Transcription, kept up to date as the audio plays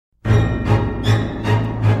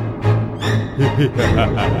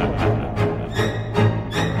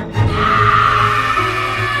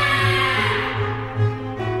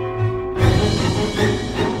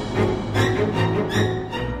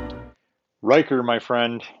Riker, my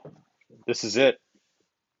friend, this is it.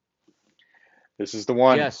 This is the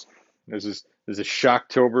one. Yes. This is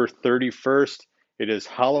Shocktober 31st. It is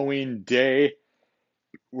Halloween day.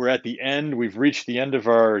 We're at the end. We've reached the end of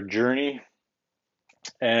our journey,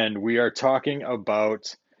 and we are talking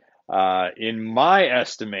about, in my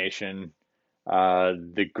estimation,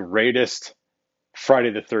 the greatest Friday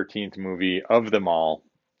the 13th movie of them all.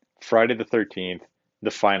 Friday the 13th,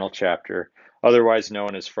 the final chapter, otherwise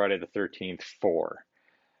known as Friday the 13th 4.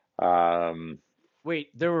 Um, Wait,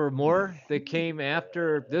 there were more that came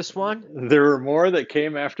after this one? there were more that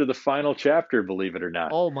came after the final chapter, believe it or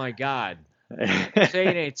not. Oh my God. Say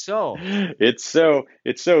it ain't so. It's so.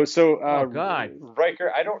 Oh God.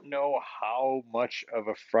 Riker, I don't know how much of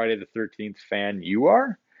a Friday the 13th fan you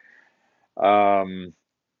are, um,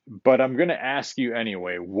 but I'm going to ask you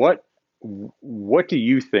anyway. What do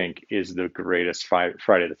you think is the greatest Friday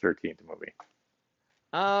the 13th movie?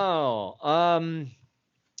 Oh,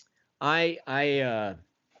 I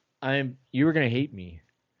you were gonna hate me,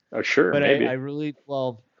 Oh, sure, but I maybe. really,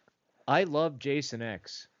 well, I love Jason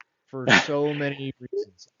X for so many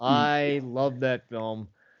reasons. Y- I love that film.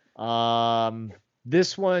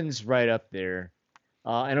 This one's right up there.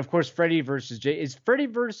 And of course, Is Freddy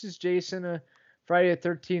versus Jason a Friday the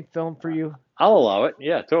 13th film for you? I'll allow it.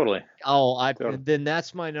 Yeah, totally. Oh, I Totally. then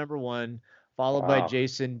that's my number one, followed by Wow.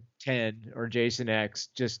 Jason 10 or Jason X,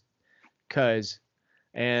 just cause.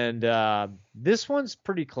 And this one's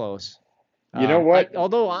pretty close. You know I what?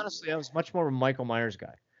 although honestly, I was much more of a Michael Myers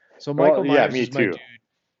guy. So Michael Well, yeah, Myers me is my too. dude.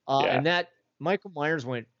 Yeah. And that Michael Myers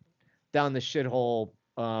went down the shithole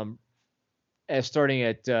as starting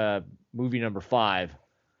at movie number 5.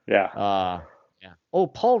 Yeah. Uh, yeah. Oh,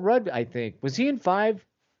 Paul Rudd, I think. Was he in 5?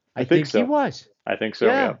 I I think think he so. was. I think so.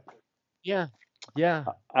 Yeah. Yeah. Yeah.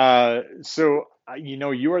 Yeah.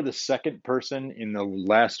 You are the second person in the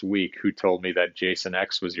last week who told me that Jason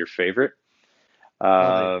X was your favorite.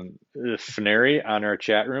 Love it. Fnary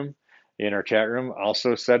in our chat room,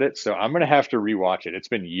 also said it. So I'm gonna have to rewatch it. It's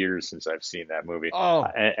been years since I've seen that movie, Oh,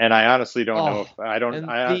 and I honestly don't know oh. if I don't. And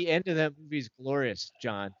the end of that movie is glorious,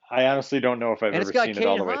 John. I honestly don't know if I've And it's ever got seen it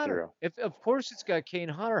all Kane the way Hodder. through. If of course it's got Kane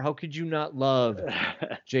Hodder, how could you not love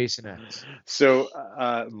Jason X? So,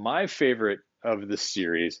 my favorite of the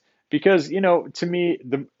series, because to me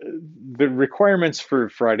the requirements for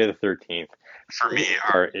Friday the 13th for me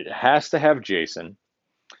are it has to have Jason.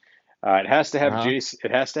 It has to have Uh-huh. Jason. It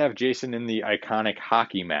has to have Jason in the iconic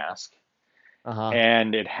hockey mask, Uh-huh.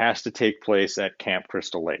 and it has to take place at Camp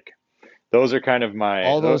Crystal Lake. Those are kind of my.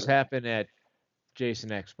 All those happen at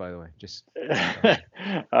Jason X, by the way. Just All telling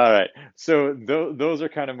you. right. So those are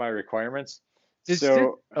kind of my requirements. Did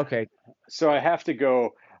So okay. I have to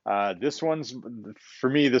go. This one's for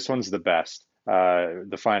me. This one's the best.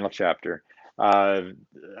 The final chapter. Uh,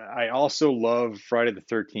 I also love Friday the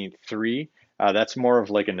 13th 3. That's more of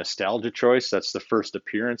like a nostalgia choice. That's the first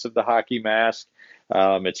appearance of the hockey mask.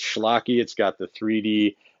 It's schlocky. It's got the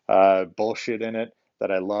 3D bullshit in it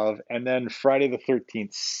that I love. And then Friday the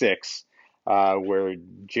 13th 6, where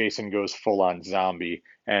Jason goes full on zombie.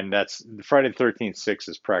 And that's Friday the 13th 6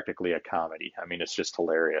 is practically a comedy. I mean, it's just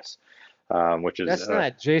hilarious. Which is That's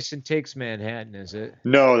not Jason Takes Manhattan, is it?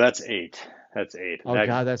 No, that's 8. That's 8. Oh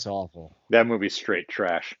God, that's awful. That movie's straight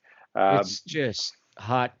trash. Uh, It's just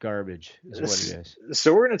hot garbage, is what it is.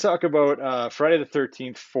 so we're going to talk about Friday the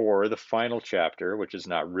 13th 4, the final chapter, which is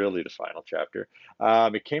not really the final chapter.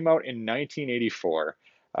 It came out in 1984,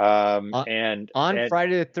 On, on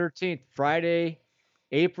Friday the 13th, Friday,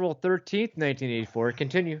 April 13th, 1984.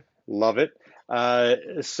 Continue. love it. Uh,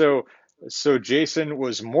 so Jason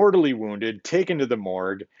was mortally wounded, taken to the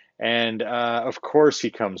morgue, and of course he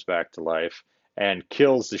comes back to life and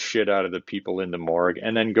kills the shit out of the people in the morgue,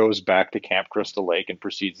 and then goes back to Camp Crystal Lake and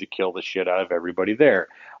proceeds to kill the shit out of everybody there,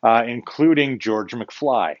 including George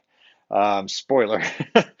McFly. Spoiler.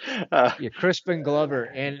 uh, Yeah, Crispin Glover,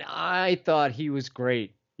 and I thought he was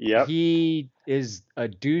great. yep. He is a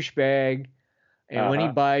douchebag, and when he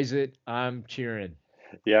Uh-huh. buys it, I'm cheering.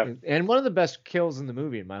 Yep. And one of the best kills in the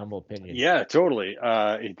movie, in my humble opinion. Yeah, totally.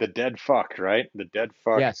 The dead fuck, right? The dead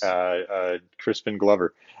fuck, Yes. Crispin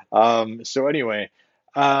Glover. So anyway,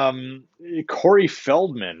 um, Corey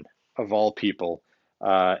Feldman, of all people,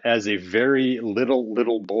 as a very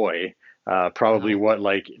little boy, probably Uh-huh. what,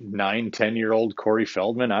 like 9, 10-year-old Corey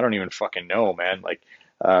Feldman? I don't even fucking know, man. Like,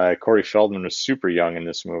 Corey Feldman was super young in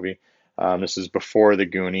this movie. This is before the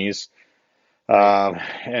Goonies, Right.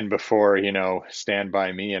 and before, Stand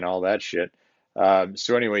By Me and all that shit.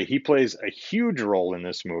 So anyway, he plays a huge role in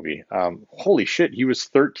this movie. Holy shit, he was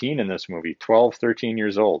 13 in this movie, 12, 13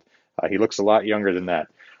 years old. He looks a lot younger than that.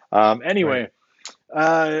 Right. Anyway,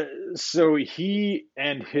 uh, so he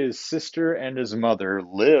and his sister and his mother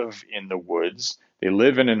live in the woods. They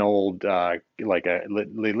live in an old, they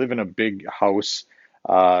live in a big house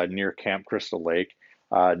near Camp Crystal Lake.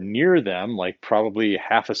 Near them, like probably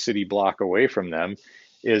half a city block away from them,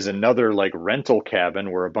 is another like rental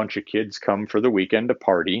cabin where a bunch of kids come for the weekend to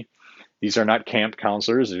party. These are not camp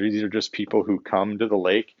counselors. These are just people who come to the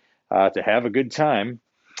lake to have a good time,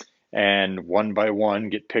 and one by one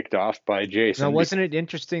get picked off by Now, Jason. wasn't it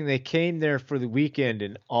interesting? They came there for the weekend,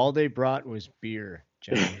 and all they brought was beer,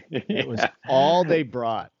 John. That was Yeah. all they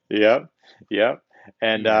brought. Yep. Yep.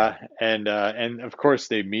 And Beer. and of course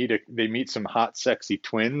they meet some hot, sexy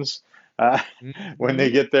twins uh, when they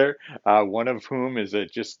Hmm. get there. One of whom is a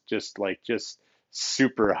just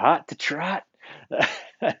super hot to trot.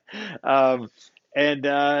 um, and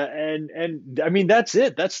I mean that's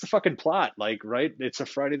it. That's the fucking plot. Like, right? It's a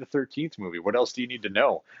Friday the 13th movie. What else do you need to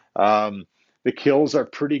know? Um, the kills are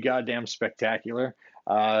pretty goddamn spectacular.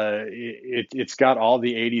 It's got all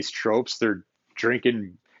the 80s tropes. They're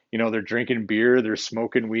drinking, they're drinking beer, they're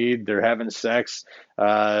smoking weed, they're having sex,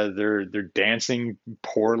 they're dancing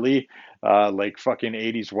poorly, like fucking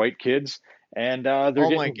 80s white kids, and they're Oh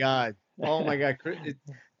my getting. God. Oh my God.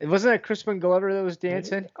 It wasn't that Crispin Glover that was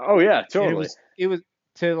dancing, Oh yeah, and it totally. was it was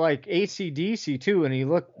to like AC/DC too, and he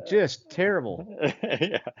looked just terrible.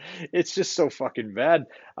 Yeah, it's just so fucking bad.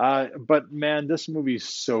 But man, this movie's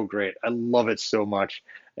so great. I love it so much.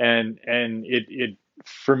 And it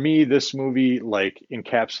for me, this movie like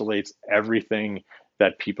encapsulates everything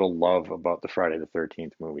that people love about the Friday the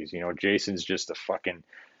 13th movies. Jason's just a fucking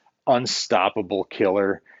unstoppable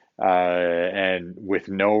killer, and with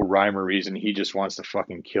no rhyme or reason, he just wants to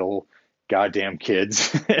fucking kill goddamn kids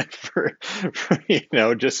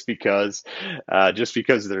just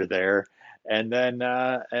because they're there. And then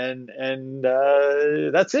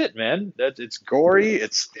that's it, man. It's gory.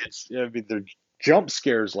 It's I mean, the jump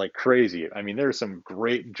scares like crazy. I mean, there's some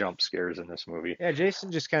great jump scares in this movie. Yeah,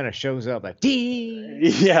 Jason just kind of shows up like D.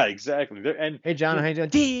 Yeah, exactly. Hey John, how you doing?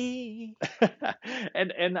 D.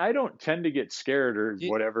 And I don't tend to get scared or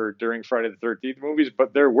whatever during Friday the 13th movies,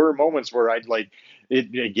 but there were moments where I'd like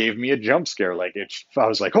it gave me a jump scare. Like I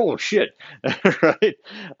was like, oh shit, right?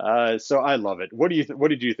 So I love it. What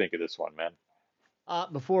did you think of this one, man?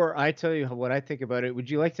 Before I tell you what I think about it, would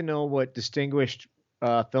you like to know what distinguished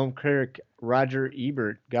film critic Roger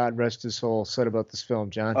Ebert, God rest his soul, said about this film,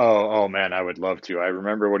 John? Oh man, I would love to. I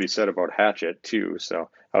remember what he said about Hatchet too, so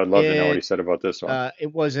I would love to know what he It said about this one.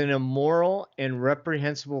 it was an immoral and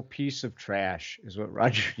reprehensible piece of trash, is what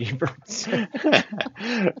Roger Ebert said.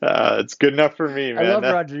 It's good enough for me, I man. love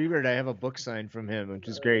Roger Ebert. I have a book signed from him, which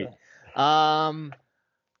is great. Um,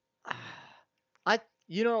 I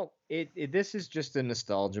this is just a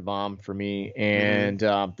nostalgia bomb for me, Mhm. and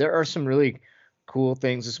there are some really cool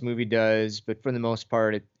things this movie does, but for the most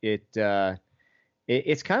part,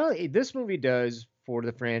 it's kind of this movie does for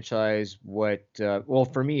the franchise what well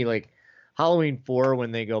for me like Halloween 4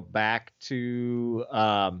 when they go back to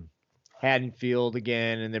Haddonfield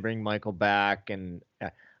again and they bring Michael back, and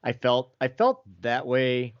I felt that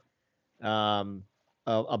way um,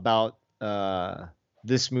 about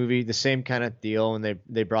this movie, the same kind of deal, and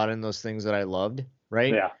they brought in those things that I loved,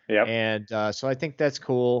 right? Yeah, yep, And so I think that's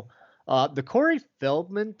cool. The Corey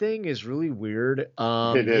Feldman thing is really weird. it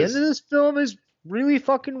The end of is. this film is really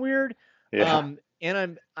fucking weird. Yeah.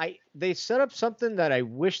 And they set up something that I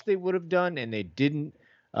wish they would have done and they didn't.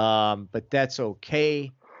 But that's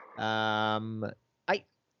okay. Um, I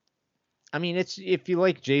I mean, it's if you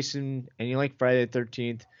like Jason and you like Friday the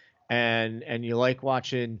 13th and you like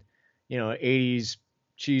watching, 80s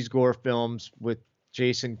cheese gore films with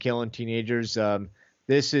Jason killing teenagers,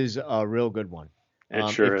 this is a real good one. It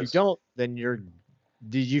sure If you is. don't, then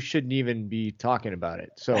you shouldn't even be talking about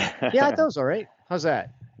it. So yeah, I thought it was all right. How's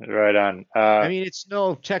that? Right on. I mean, it's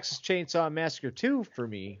no Texas Chainsaw Massacre 2 for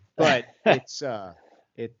me, but it's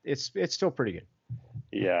still pretty good.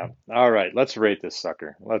 Yeah. All right. Let's rate this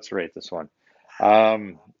sucker. Let's rate this one.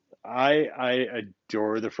 Um, I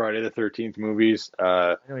adore the Friday the 13th movies,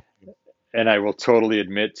 I know. and I will totally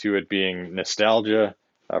admit to it being nostalgia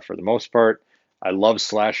for the most part. I love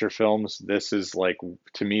slasher films. This is like,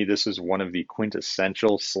 to me, this is one of the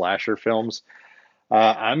quintessential slasher films.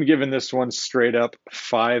 I'm giving this one straight up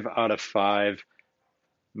 5 out of 5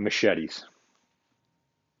 machetes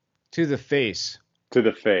To the face. to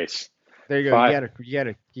the face. There you go. You Five.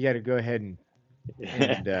 gotta go ahead and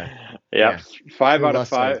Yep. Yeah, to Five the out of left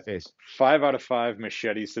side of the five. face. 5 out of 5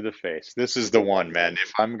 machetes to the face. This is the one, man.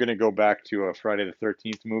 If I'm gonna go back to a Friday the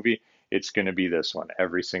 13th movie, it's gonna be this one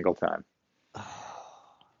every single time.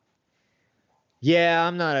 Yeah,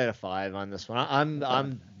 I'm not at a 5 on this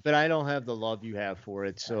one. But I don't have the love you have for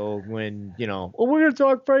it. So when, oh, we're gonna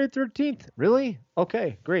talk Friday 13th. Really?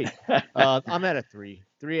 Okay, great. I'm at a 3.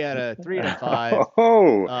 3 out of 5.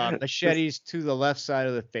 Oh, this, Machetes to the left side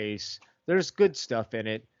of the face. There's good stuff in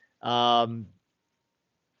it. Um,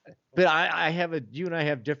 but you and I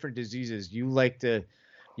have different diseases. You like to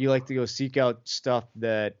go seek out stuff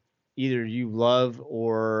that either you love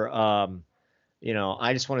or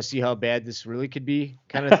I just want to see how bad this really could be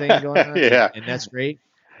kind of thing going on, and, yeah, and that's great.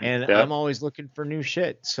 And I'm yep, always looking for new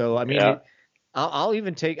shit. So I mean, yeah, I'll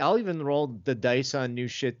even roll the dice on new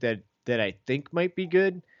shit that I think might be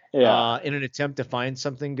good, yeah, in an attempt to find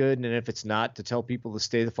something good. And if it's not, to tell people to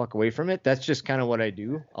stay the fuck away from it. That's just kind of what I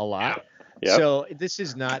do a lot. yep, yep, So this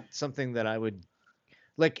is not something that I would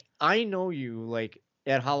like. I know you like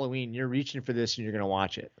at Halloween, you're reaching for this and you're gonna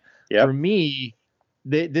watch it. For yep. me,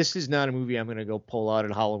 this is not a movie I'm gonna go pull out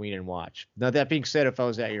at Halloween and watch. Now that being said, if I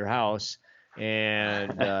was at your house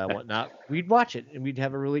and whatnot, we'd watch it and we'd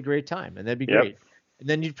have a really great time, and that'd be Yep. great. And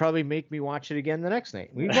then you'd probably make me watch it again the next night.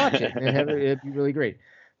 We'd watch it and it'd be really great.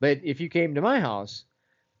 But if you came to my house,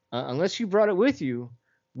 unless you brought it with you,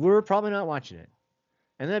 we're probably not watching it,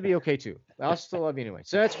 and that'd be okay too. I'll still love you anyway.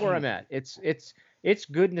 So that's where I'm at. It's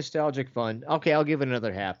good nostalgic fun. Okay, I'll give it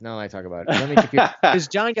another half. Now that I talk about it, let me confuse because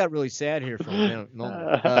John got really sad here for a moment.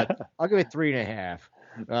 I'll give it 3.5.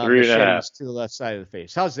 3.5. Machetes to the left side of the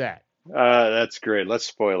face. How's that? That's great. Let's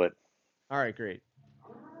spoil it. All right, great.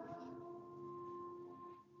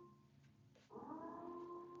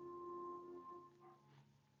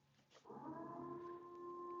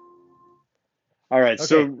 All right,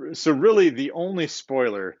 Okay, so really the only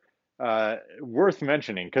spoiler worth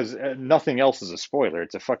mentioning, because nothing else is a spoiler.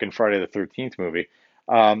 It's a fucking Friday the 13th movie.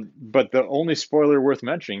 But the only spoiler worth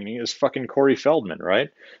mentioning is fucking Corey Feldman, right?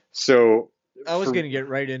 So I was for gonna get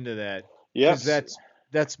right into that yep, because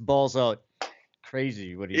that's balls out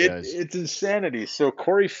crazy what he does. it's insanity. So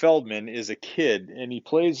Corey Feldman is a kid, and he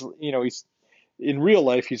plays. He's in real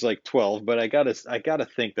life he's like 12, but I gotta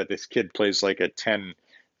think that this kid plays like a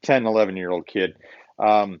 11-year-old kid.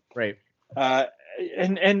 Um, Right. Uh,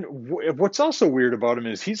 and what's also weird about him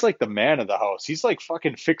is he's like the man of the house. He's like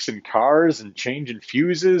fucking fixing cars and changing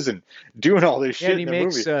fuses and doing all this Yeah, and shit he in the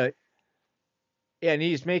movie. makes yeah, and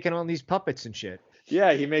he's making all these puppets and shit.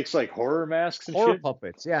 Yeah, he makes like horror masks and Horror shit.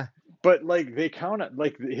 puppets. Yeah. But like they count on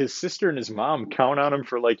like his sister and his mom count on him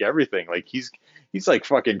for like everything. Like he's like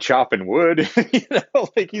fucking chopping wood,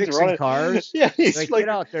 like he's Fixing running. cars. Yeah, he's Like, get like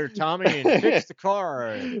out there, Tommy, and fix the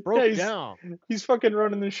car. It yeah, broke down. he's fucking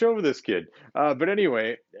running the show with this kid. But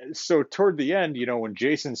anyway, so toward the end, when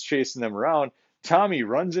Jason's chasing them around, Tommy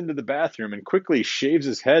runs into the bathroom and quickly shaves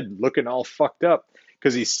his head, looking all fucked up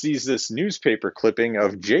because he sees this newspaper clipping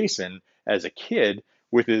of Jason as a kid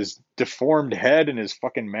with his deformed head and his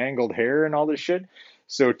fucking mangled hair and all this shit.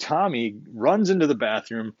 So Tommy runs into the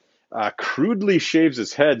bathroom, crudely shaves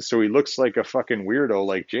his head so he looks like a fucking weirdo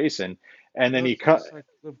like Jason, and then Looks like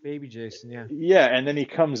little baby Jason. Yeah. yeah, and then he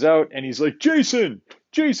comes out and he's like, Jason,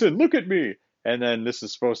 Jason, look at me. And then this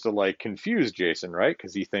is supposed to like confuse Jason, right?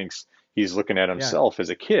 Because he thinks he's looking at Yeah. himself as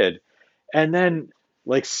a kid. And then,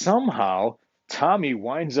 like, somehow Tommy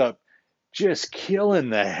winds up just killing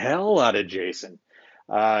the hell out of Jason.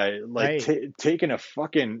 Like, Right. taking a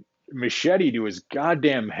fucking machete to his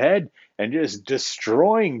goddamn head and just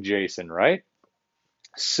destroying Jason, right?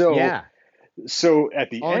 So, Yeah. so at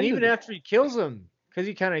the Oh, and end even of the, after he kills him, because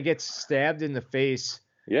he kind of gets stabbed in the face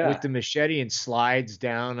yeah, with the machete and slides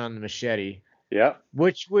down on the machete, yeah,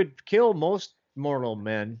 which would kill most mortal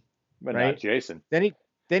men, but not right? Jason.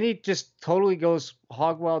 Then he just totally goes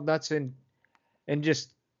hog wild nuts and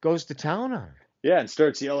just goes to town on him. Yeah, and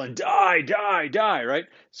starts yelling, die, die, die, right?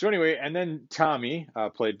 So, anyway, and then Tommy,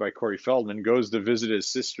 played by Corey Feldman, goes to visit his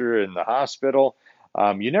sister in the hospital.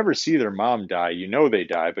 You never see their mom die. You know they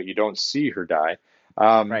die, but you don't see her die.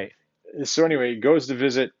 Um, Right. so, anyway, he goes to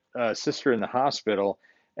visit sister in the hospital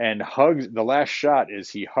and hugs. The last shot is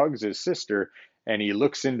he hugs his sister and he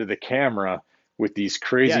looks into the camera with these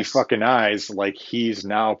crazy Yes. fucking eyes like he's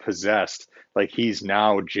now possessed, like he's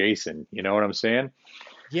now Jason. You know what I'm saying?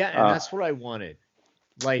 Yeah, and Uh, that's what I wanted.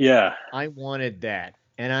 Like, yeah. I wanted that,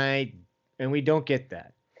 and we don't get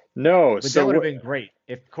that. No, But that so would have what? been great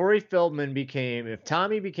if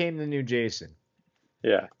Tommy became the new Jason,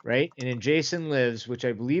 Yeah, right? And in Jason Lives, which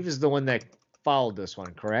I believe is the one that followed this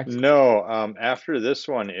one, correct? no. After this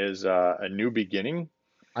one is A New Beginning.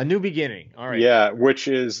 A New Beginning. All right. Yeah, which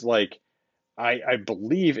is like I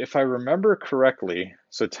believe if I remember correctly,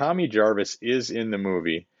 so Tommy Jarvis is in the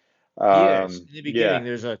movie. He is. In the Yeah, beginning,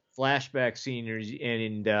 there's a flashback scene,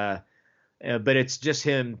 but it's just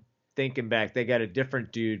him thinking back. They got a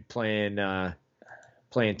different dude playing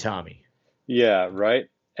Tommy. yeah, right.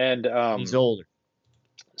 And He's older.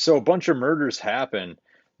 so a bunch of murders happen,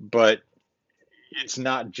 but it's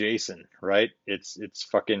not Jason, right? It's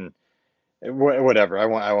fucking whatever.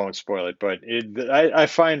 I won't spoil it, but I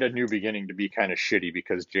find A New Beginning to be kind of shitty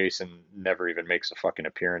because Jason never even makes a fucking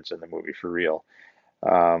appearance in the movie for real,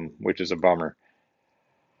 which is a bummer.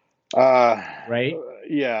 Uh, Right?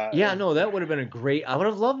 yeah, Yeah, no, that would have been a great. I would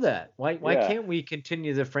have loved that. Why yeah, can't we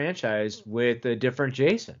continue the franchise with a different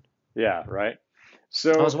Jason? yeah, right.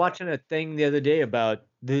 I was So watching a thing the other day about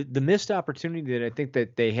the missed opportunity that I think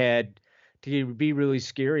that they had to be really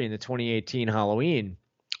scary in the 2018 Halloween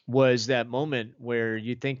was that moment where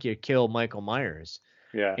you think you kill Michael Myers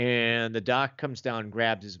yeah, and the doc comes down and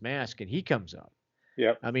grabs his mask and he comes up.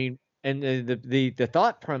 yep, I mean, and the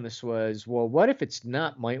thought premise was, well, what if it's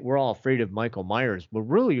not Mike? We're all afraid of Michael Myers. We're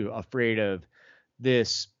really afraid of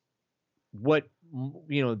this, what,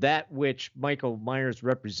 that which Michael Myers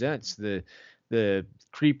represents, the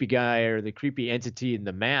creepy guy or the creepy entity in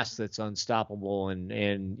the mask that's unstoppable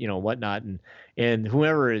and whatnot, and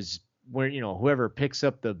whoever is where whoever picks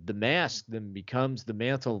up the mask then becomes the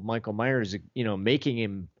mantle of Michael Myers, making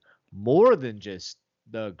him more than just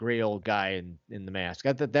the gray old guy in the mask.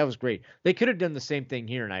 I thought that was great. They could have done the same thing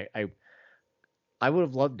here, and I would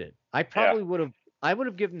have loved it. yeah, I would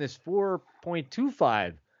have given this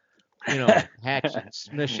 4.25, hatchets,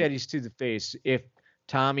 machetes to the face if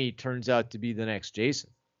Tommy turns out to be the next Jason,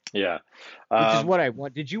 yeah. which is Um, what I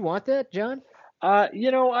want. Did you want that, John? I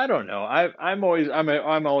don't know. I'm always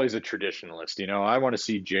a traditionalist. I want to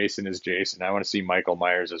see Jason as Jason. I want to see Michael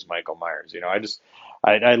Myers as Michael Myers.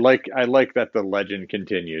 I like that the legend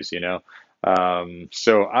continues.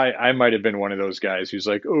 So I might have been one of those guys who's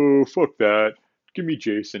like, oh fuck that, give me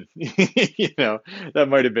Jason. That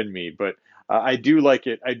might have been me, but I do like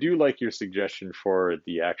it. I do like your suggestion for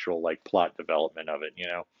the actual like plot development of it.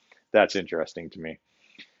 That's interesting to me.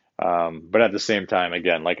 But at the same time,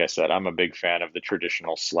 again, like I said, I'm a big fan of the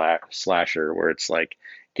traditional slasher where it's like,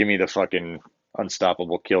 give me the fucking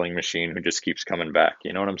unstoppable killing machine who just keeps coming back.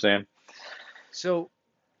 You know what I'm saying? So,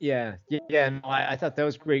 yeah, yeah. No, I thought that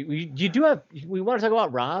was great. You do have. We want to talk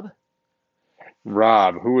about Rob,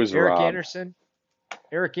 Rob, who is Eric Rob? Anderson,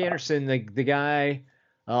 Eric Anderson, the guy,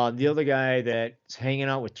 the other guy that's hanging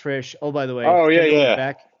out with Trish. Oh, by the way, Oh yeah, Kimberly yeah,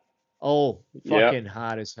 Beck. Oh, yeah, fucking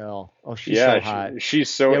hot as hell. Oh, she's so yeah. hot. She's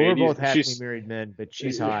so Yeah, we're 80s. both happily married men, but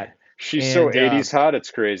she's hot. She's so And 80s hot. It's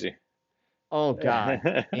crazy. oh God.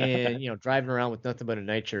 And driving around with nothing but a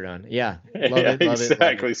nightshirt on. Yeah, love Yeah, it, love it, love it.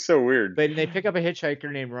 exactly. So weird. But they pick up a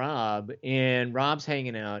hitchhiker named Rob, and Rob's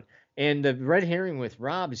hanging out. And the red herring with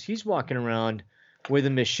Rob is he's walking around with a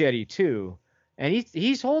machete too, and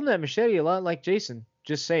he's holding that machete a lot like Jason.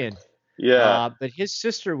 Just saying. Yeah, But his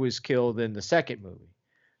sister was killed in the second movie,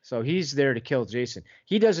 so he's there to kill Jason.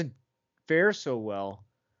 He doesn't fare so well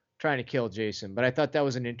trying to kill Jason, but I thought that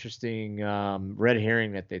was an interesting red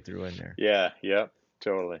herring that they threw in there. yeah, yeah.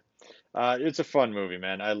 Totally. It's a fun movie,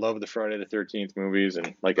 man. I love the Friday the 13th movies,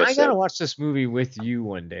 and like I I gotta said, watch this movie with you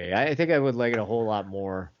one day. I think I would like it a whole lot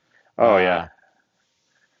more oh yeah. uh,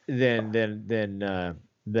 than than than uh,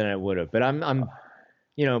 than I would have. But I'm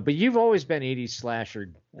but you've always been 80s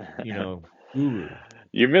slasher, you know, guru.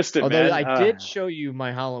 You missed it, Although man. I did show you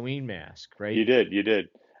my Halloween mask, You right? did, you did.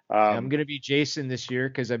 I'm Um, gonna be Jason this year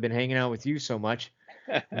because I've been hanging out with you so much.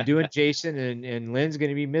 I'm doing Jason, and Lynn's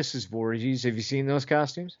gonna be Mrs. Voorhees. Have you seen those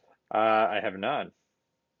costumes? I have not.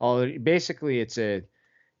 Oh, basically it's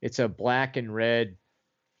a black and red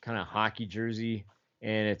kind of hockey jersey,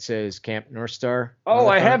 and it says Camp North Star on Oh, the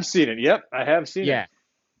I front. have seen it. Yep, I have seen it. Yeah,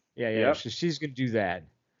 yeah, yeah. Yep, So she's gonna do that.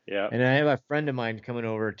 yep. And I have a friend of mine coming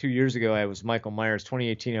over. 2 years ago, I was Michael Myers.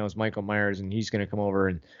 2018, I was Michael Myers, and he's gonna come over,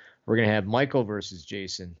 and we're gonna have Michael versus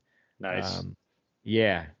Jason. Nice. Um,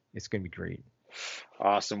 yeah, it's gonna be great.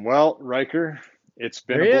 Awesome. Well, Riker, it's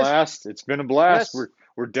been There a he is. blast. It's been a blast. We're Yes,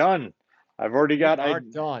 we're done. I've already we got I are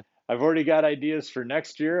done. I've already got ideas for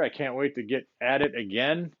next year. I can't wait to get at it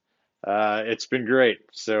again. It's been great.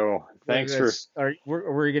 So thanks for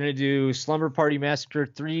We're gonna do Slumber Party Massacre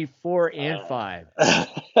 3, 4, and 5.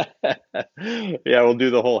 yeah, we'll do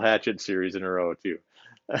the whole Hatchet series in a row too.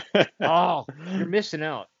 Oh, you're missing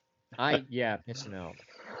out. Missing out.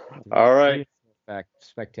 All Three right. and four,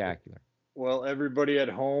 spectacular. Well, everybody at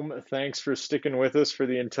home, thanks for sticking with us for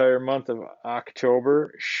the entire month of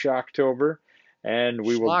October, Shocktober, and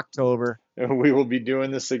we will Schlocktober. We will be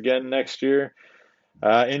doing this again next year.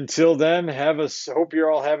 Until then, hope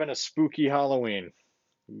you're all having a spooky Halloween.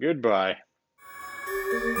 Goodbye.